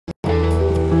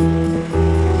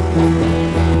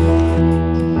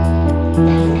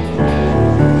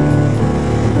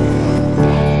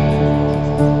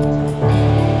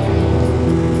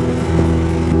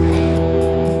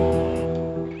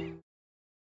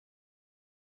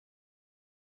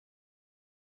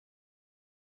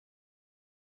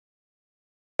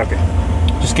Okay.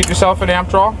 Just get yourself an amp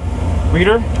draw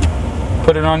reader,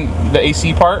 put it on the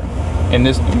AC part, and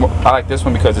this, I like this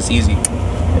one because it's easy.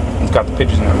 It's got the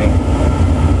pitches and everything.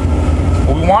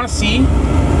 What we want to see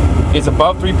is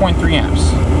above 3.3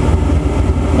 amps.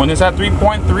 When it's at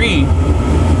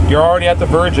 3.3, you're already at the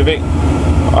verge of it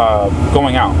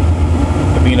going out,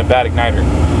 of being a bad igniter.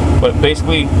 But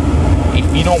basically,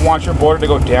 if you don't want your boiler to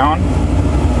go down,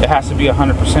 it has to be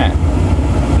 100%.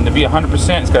 And to be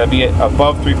 100%, it's got to be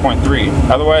above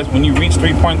 3.3. Otherwise, when you reach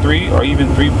 3.3 or even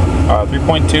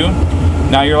 3.2,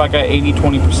 now you're like at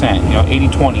 80-20%, you know,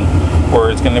 80-20, where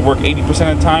it's going to work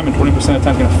 80% of the time and 20% of the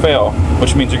time it's going to fail,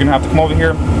 which means you're going to have to come over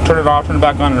here, turn it off, turn it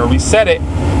back on, and reset it,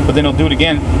 but then it'll do it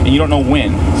again, and you don't know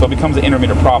when, so it becomes an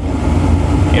intermittent problem.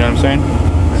 You know what I'm saying?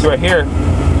 So right here,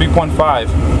 3.5,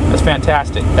 that's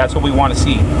fantastic. That's what we want to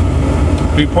see.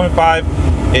 3.5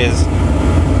 is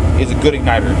a good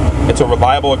igniter. It's a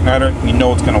reliable igniter. You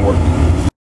know it's going to work.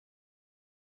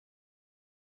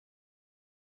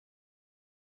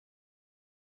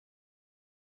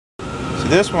 So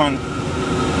this one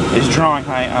is drawing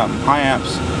high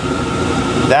amps.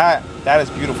 That is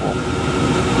beautiful.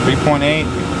 3.8,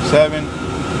 7.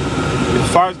 As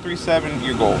far as 3.7,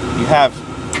 your goal. You have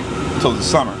till the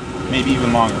summer, maybe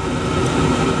even longer.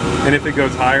 And if it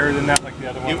goes higher than that, like the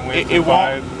other one, it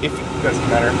won't. If doesn't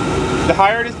matter. The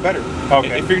higher it is, the better.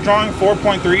 Okay. If you're drawing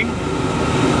 4.3,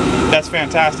 that's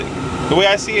fantastic. The way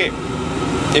I see it,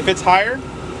 if it's higher,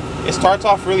 it starts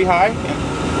off really high, and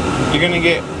you're gonna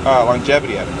get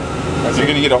longevity out of it. So you're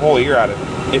gonna get a whole year out of it.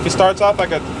 If it starts off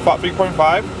like a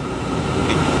 3.5,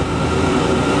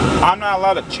 I'm not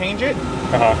allowed to change it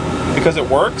because it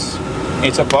works.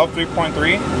 It's above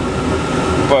 3.3,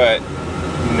 but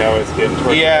no, it's getting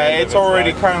towards yeah, it's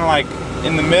already kind of like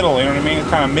in the middle. You know what I mean? It's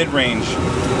kind of mid-range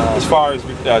as far as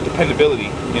dependability. You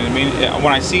know what I mean?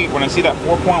 When I see that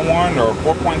 4.1 or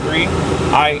 4.3,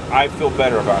 I feel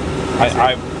better about it.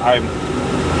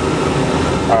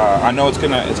 I know it's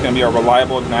gonna be a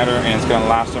reliable igniter and it's gonna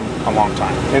last them a long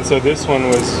time. And so this one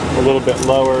was a little bit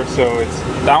lower, so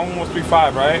that one was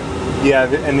 3.5, right? Yeah,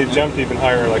 and it jumped even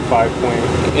higher, like 5 point.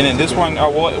 And then this one,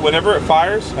 well, whenever it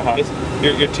fires,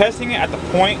 you're testing it at the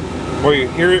point where you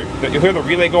hear the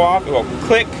relay go off. It will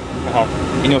click,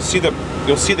 and you'll see the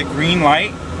green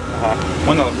light.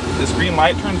 When this green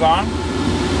light turns on,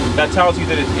 that tells you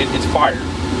that it's fired.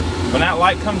 When that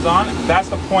light comes on, that's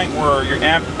the point where your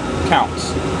amp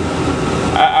counts.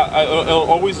 It'll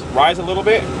always rise a little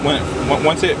bit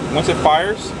once it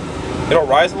fires. It'll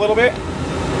rise a little bit,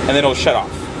 and then it'll shut off.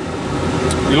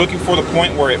 You're looking for the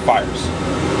point where it fires.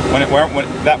 When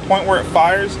that point where it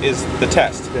fires is the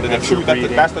test.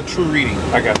 That's the true reading.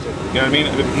 I got you. You know what I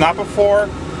mean? Not before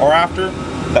or after.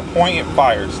 The point it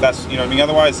fires. That's, you know what I mean.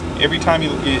 Otherwise, every time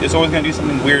it's always gonna do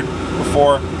something weird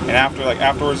before and after. Like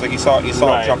afterwards, like you saw it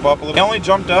jump up a little. It only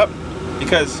jumped up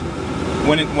because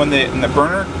when the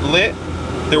burner lit,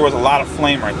 there was a lot of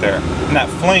flame right there, and that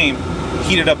flame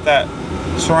heated up that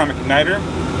ceramic igniter,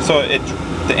 so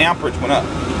the amperage went up.